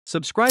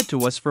Subscribe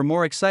to us for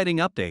more exciting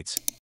updates.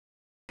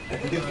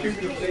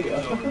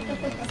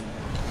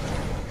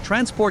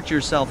 Transport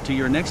yourself to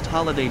your next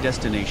holiday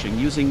destination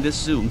using this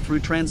zoom through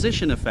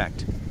transition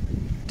effect.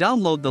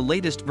 Download the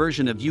latest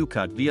version of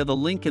YouCut via the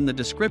link in the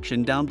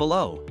description down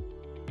below.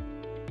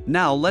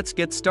 Now let's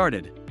get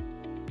started.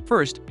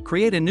 First,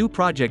 create a new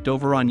project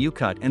over on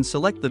YouCut and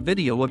select the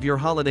video of your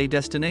holiday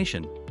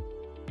destination.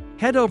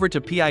 Head over to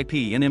PIP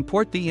and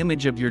import the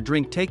image of your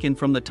drink taken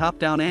from the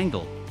top-down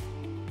angle.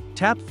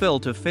 Tap Fill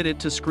to fit it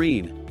to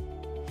screen.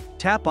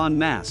 Tap on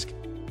Mask.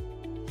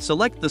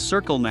 Select the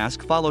circle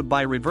mask followed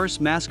by reverse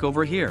mask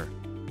over here.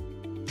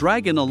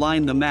 Drag and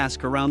align the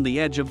mask around the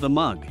edge of the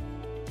mug.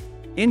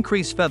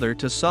 Increase feather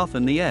to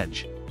soften the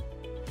edge.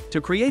 To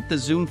create the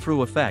zoom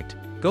through effect,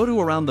 go to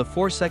around the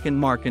 4-second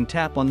mark and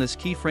tap on this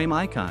keyframe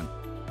icon.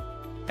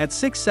 At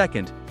 6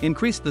 seconds,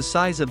 increase the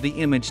size of the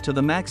image to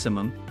the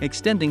maximum,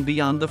 extending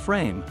beyond the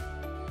frame.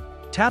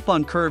 Tap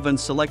on Curve and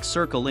select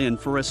Circle In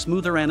for a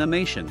smoother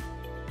animation.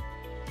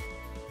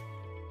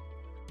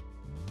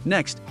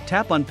 Next,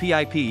 tap on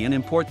PIP and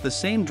import the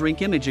same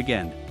drink image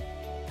again.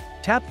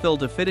 Tap Fill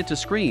to fit it to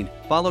screen,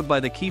 followed by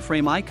the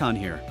keyframe icon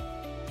here.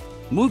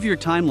 Move your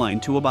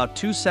timeline to about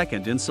 2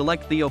 seconds and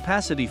select the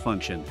opacity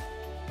function.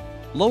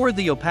 Lower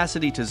the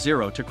opacity to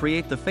 0 to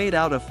create the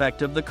fade-out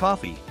effect of the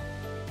coffee.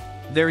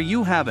 There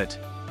you have it.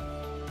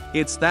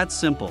 It's that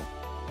simple.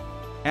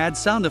 Add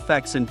sound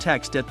effects and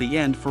text at the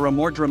end for a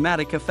more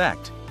dramatic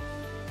effect.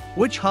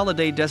 Which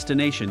holiday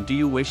destination do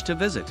you wish to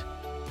visit?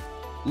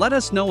 Let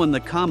us know in the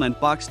comment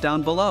box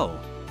down below.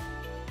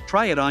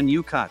 Try it on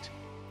YouCut.